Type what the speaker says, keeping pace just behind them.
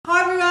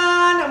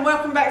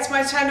welcome back to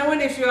my channel,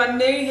 and if you are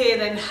new here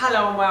then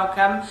hello and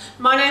welcome.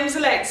 My name is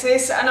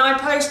Alexis and I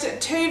post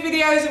 2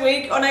 videos a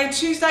week on a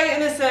Tuesday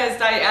and a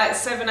Thursday at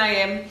 7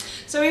 AM.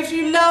 So if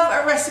you love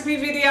a recipe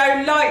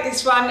video like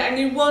this one and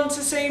you want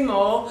to see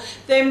more,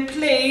 then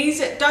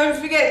please don't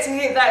forget to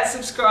hit that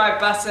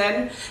subscribe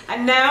button.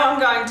 And now I'm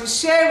going to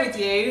share with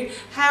you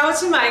how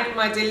to make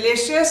my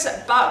delicious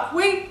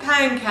buckwheat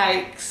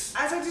pancakes.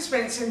 As I just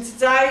mentioned,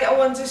 today I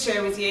want to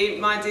share with you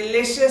my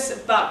delicious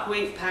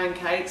buckwheat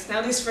pancakes.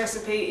 Now this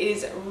recipe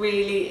is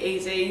really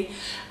easy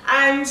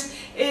and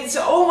it's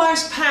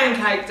almost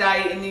pancake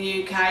day in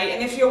the UK,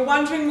 and if you're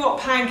wondering what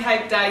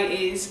pancake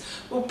day is,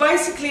 well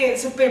basically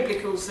it's a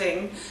biblical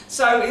thing.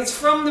 So it's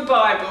from the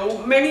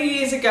Bible. Many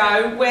years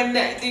ago when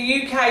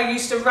the UK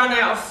used to run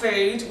out of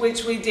food,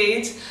 which we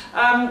did,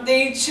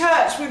 the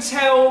church would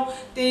tell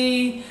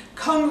the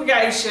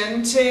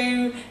congregation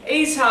to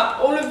eat up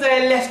all of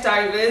their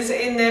leftovers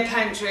in their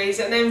pantries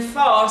and then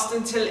fast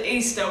until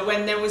Easter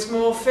when there was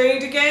more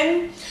food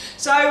again.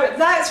 So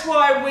that's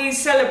why we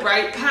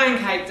celebrate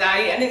Pancake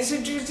Day, and it's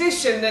a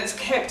tradition that's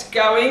kept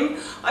going.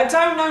 I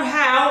don't know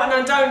how and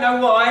I don't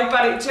know why,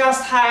 but it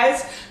just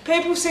has.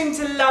 People seem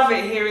to love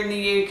it here in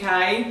the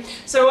UK,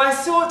 so I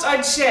thought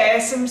I'd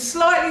share some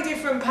slightly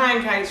different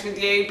pancakes with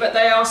you, but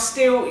they are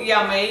still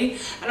yummy.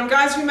 And I'm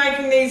going to be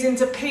making these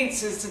into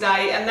pizzas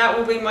today, and that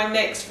will be my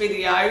next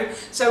video,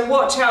 so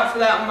watch out for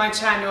that on my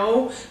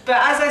channel. But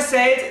as I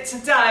said,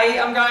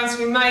 today I'm going to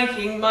be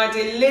making my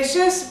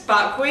delicious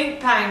buckwheat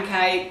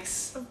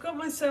pancakes. I've got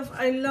myself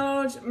a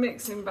large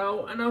mixing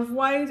bowl and I've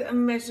weighed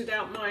and measured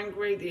out my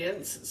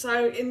ingredients.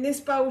 So in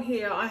this bowl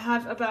here I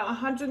have about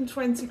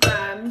 120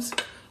 grams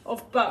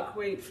of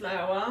buckwheat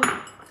flour,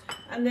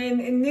 and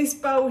then in this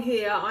bowl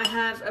here I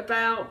have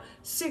about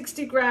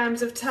 60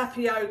 grams of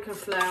tapioca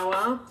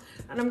flour,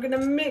 and I'm going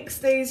to mix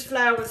these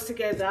flours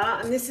together,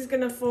 and this is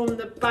going to form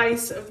the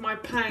base of my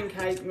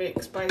pancake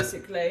mix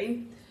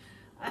basically.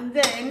 And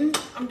then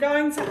I'm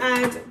going to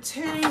add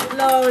 2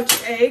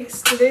 large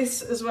eggs to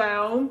this as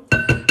well.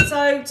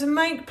 So to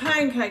make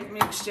pancake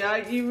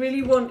mixture, you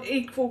really want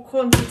equal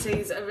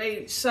quantities of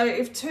each. So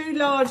if 2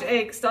 large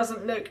eggs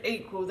doesn't look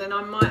equal, then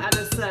I might add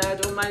a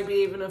third or maybe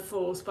even a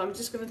fourth, but I'm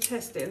just going to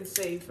test it and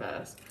see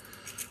first.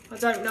 I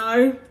don't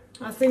know.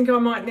 I think I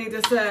might need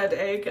a third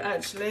egg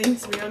actually,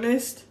 to be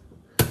honest.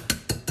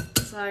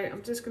 So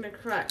I'm just going to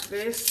crack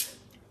this.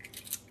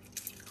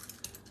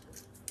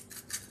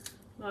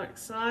 Like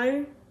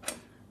so.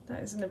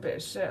 That isn't a bit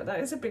of shell. That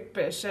is a big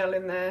bit of shell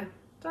in there.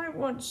 Don't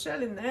want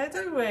shell in there,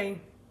 do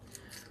we?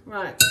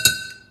 Right.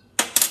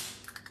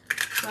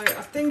 So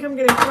I think I'm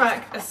going to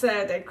crack a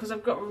third egg because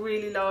I've got a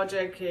really large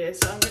egg here.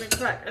 So I'm going to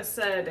crack a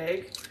third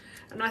egg.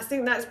 And I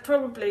think that's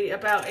probably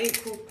about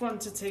equal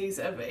quantities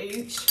of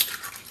each.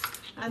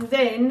 And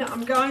then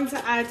I'm going to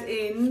add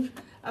in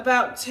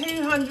about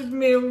 200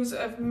 mils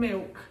of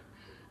milk.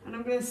 And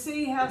I'm going to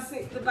see how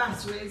thick the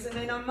batter is, and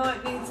then I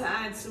might need to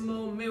add some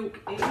more milk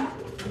in.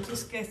 I'm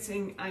just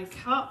getting a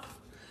cup.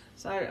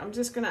 So I'm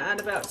just going to add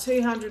about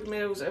 200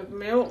 mils of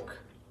milk,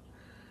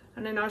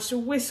 and then I shall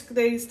whisk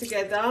these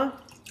together.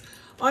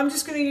 I'm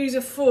just going to use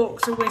a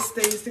fork to whisk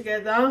these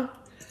together,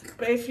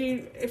 but if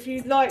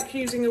you like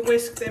using a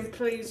whisk, then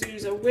please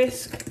use a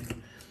whisk.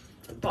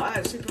 But I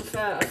actually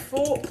prefer a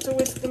fork to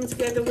whisk them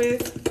together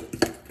with.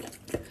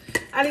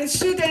 And it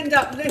should end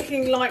up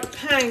looking like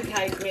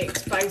pancake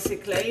mix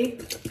basically.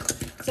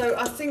 So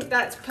I think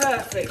that's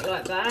perfect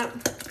like that.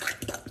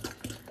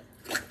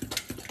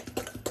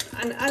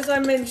 And as I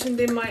mentioned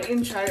in my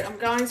intro, I'm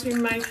going to be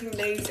making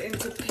these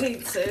into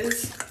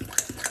pizzas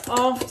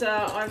after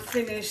I've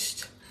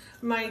finished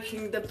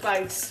making the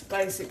base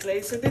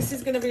basically. So this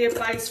is going to be a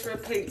base for a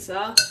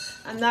pizza,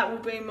 and that will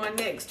be my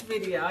next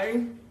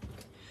video.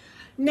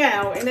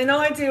 Now, in an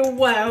ideal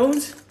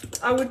world,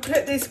 I would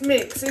put this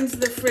mix into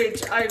the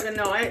fridge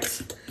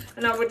overnight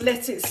and I would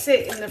let it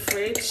sit in the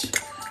fridge.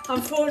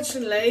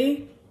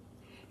 Unfortunately,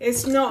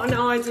 it's not an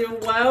ideal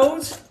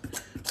world,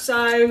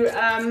 so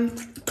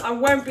I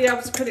won't be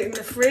able to put it in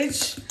the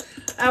fridge.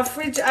 Our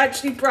fridge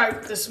actually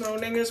broke this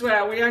morning as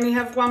well. We only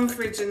have 1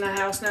 fridge in the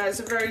house now. It's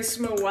a very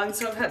small one,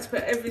 so I've had to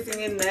put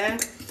everything in there.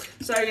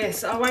 So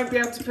yes, I won't be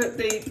able to put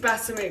the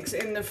batter mix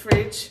in the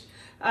fridge.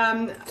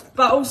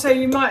 But also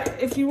you might,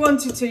 if you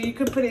wanted to, you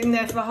could put it in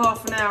there for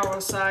half an hour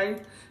or so.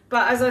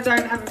 But as I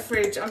don't have a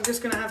fridge, I'm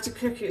just going to have to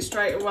cook it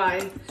straight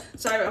away.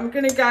 So I'm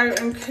going to go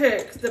and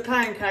cook the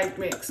pancake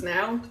mix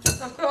now.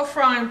 So I've got a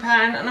frying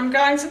pan and I'm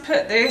going to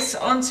put this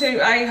onto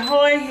a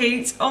high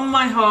heat on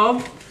my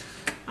hob.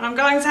 And I'm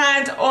going to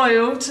add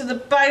oil to the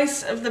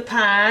base of the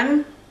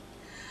pan.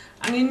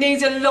 And you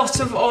need a lot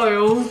of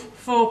oil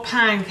for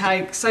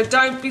pancakes, so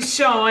don't be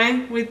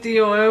shy with the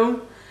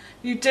oil.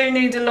 You do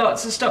need a lot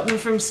to stop them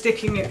from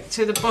sticking it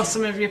to the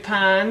bottom of your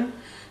pan.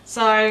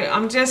 So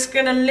I'm just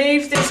going to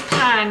leave this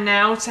pan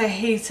now to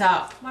heat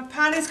up. My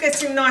pan is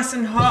getting nice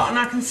and hot and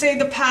I can see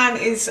the pan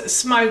is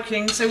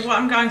smoking. So what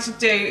I'm going to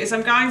do is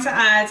I'm going to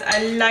add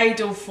a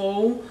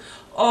ladleful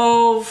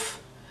of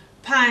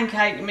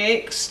pancake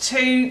mix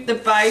to the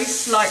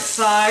base like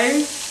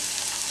so.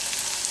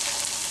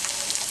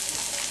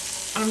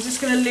 I'm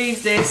just going to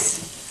leave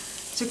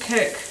this to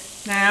cook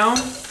now.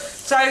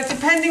 So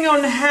depending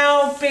on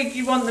how big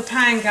you want the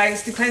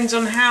pancakes, depends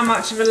on how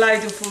much of a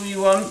ladleful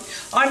you want.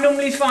 I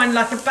normally find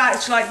like a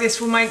batch like this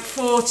will make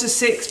 4 to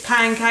 6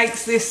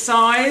 pancakes this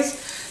size,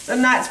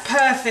 and that's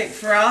perfect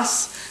for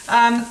us.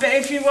 But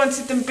if you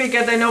wanted them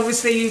bigger, then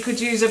obviously you could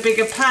use a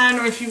bigger pan,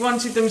 or if you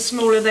wanted them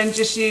smaller, then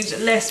just use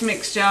less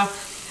mixture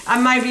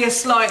and maybe a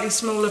slightly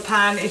smaller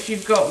pan if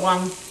you've got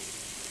one.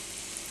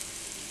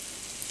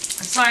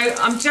 So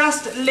I'm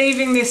just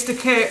leaving this to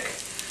cook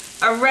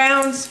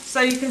around, so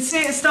you can see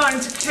it starting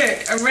to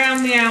cook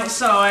around the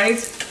outside,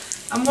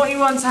 and what you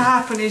want to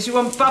happen is you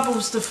want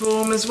bubbles to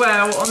form as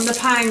well on the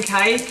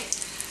pancake,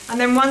 and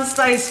then once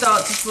they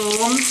start to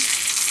form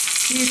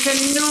you can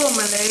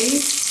normally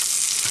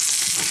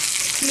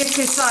flip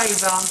it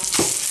over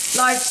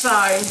like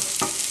so,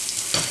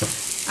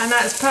 and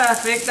that's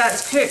perfect.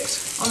 That's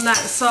cooked on that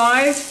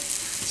side.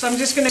 So I'm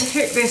just going to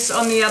cook this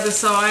on the other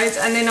side,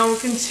 and then I'll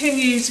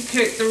continue to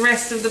cook the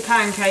rest of the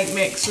pancake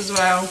mix as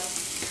well.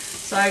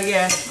 So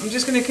yeah, I'm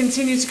just going to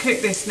continue to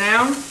cook this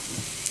now.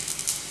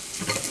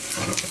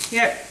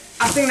 Yep,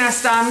 I think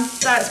that's done.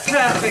 That's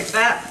perfect,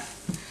 that.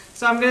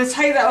 So I'm going to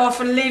take that off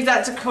and leave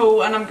that to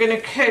cool, and I'm going to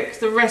cook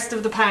the rest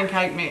of the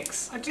pancake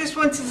mix. I just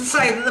wanted to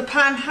say that the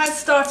pan has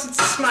started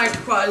to smoke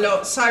quite a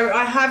lot, so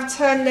I have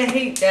turned the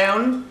heat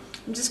down.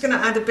 I'm just going to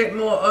add a bit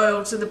more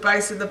oil to the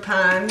base of the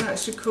pan. That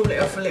should cool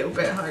it off a little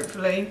bit,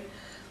 hopefully.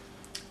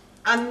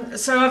 And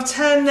so I've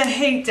turned the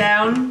heat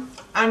down,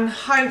 and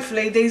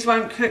hopefully these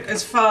won't cook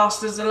as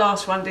fast as the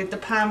last one did. The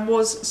pan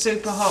was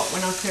super hot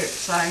when I cooked,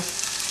 so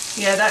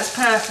yeah, that's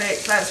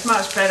perfect. That's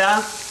much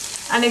better.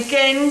 And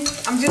again,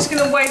 I'm just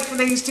going to wait for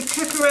these to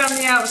cook around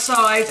the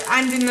outside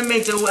and in the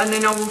middle, and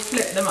then I will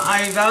flip them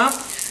over.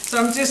 So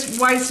I'm just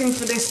waiting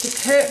for this to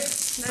cook.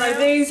 So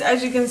these,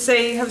 as you can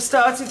see, have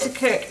started to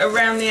cook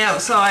around the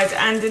outside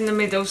and in the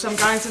middle. So I'm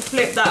going to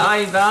flip that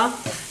over,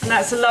 and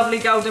that's a lovely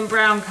golden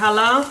brown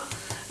colour.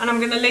 And I'm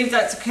going to leave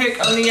that to cook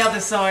on the other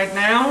side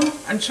now,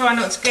 and try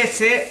not to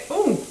get it.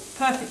 Oh,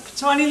 perfect,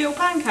 tiny little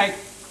pancake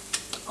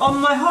on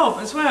my hob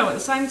as well at the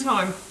same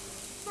time.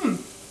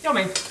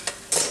 Yummy.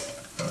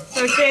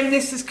 So again,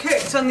 this is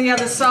cooked on the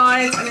other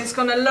side, and it's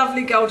got a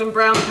lovely golden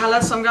brown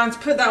colour, so I'm going to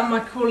put that on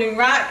my cooling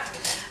rack.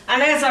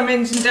 And as I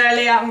mentioned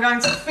earlier, I'm going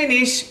to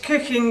finish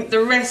cooking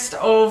the rest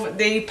of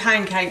the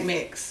pancake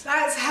mix.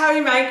 That's how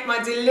you make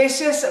my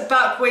delicious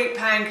buckwheat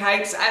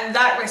pancakes, and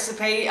that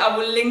recipe I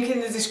will link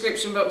in the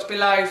description box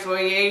below for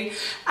you.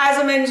 As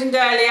I mentioned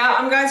earlier,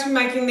 I'm going to be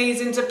making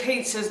these into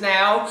pizzas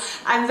now,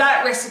 and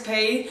that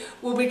recipe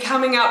will be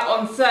coming up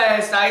on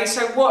Thursday,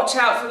 so watch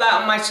out for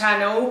that on my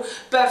channel.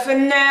 But for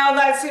now,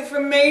 that's it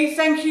from me.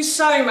 Thank you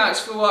so much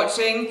for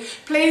watching.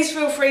 Please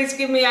feel free to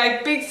give me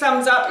a big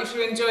thumbs up if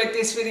you enjoyed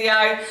this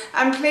video,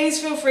 and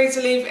please feel free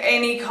to leave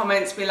any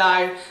comments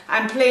below,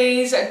 and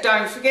please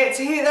don't forget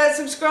to hit that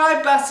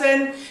subscribe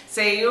button.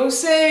 See you all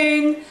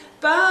soon.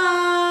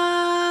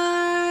 Bye.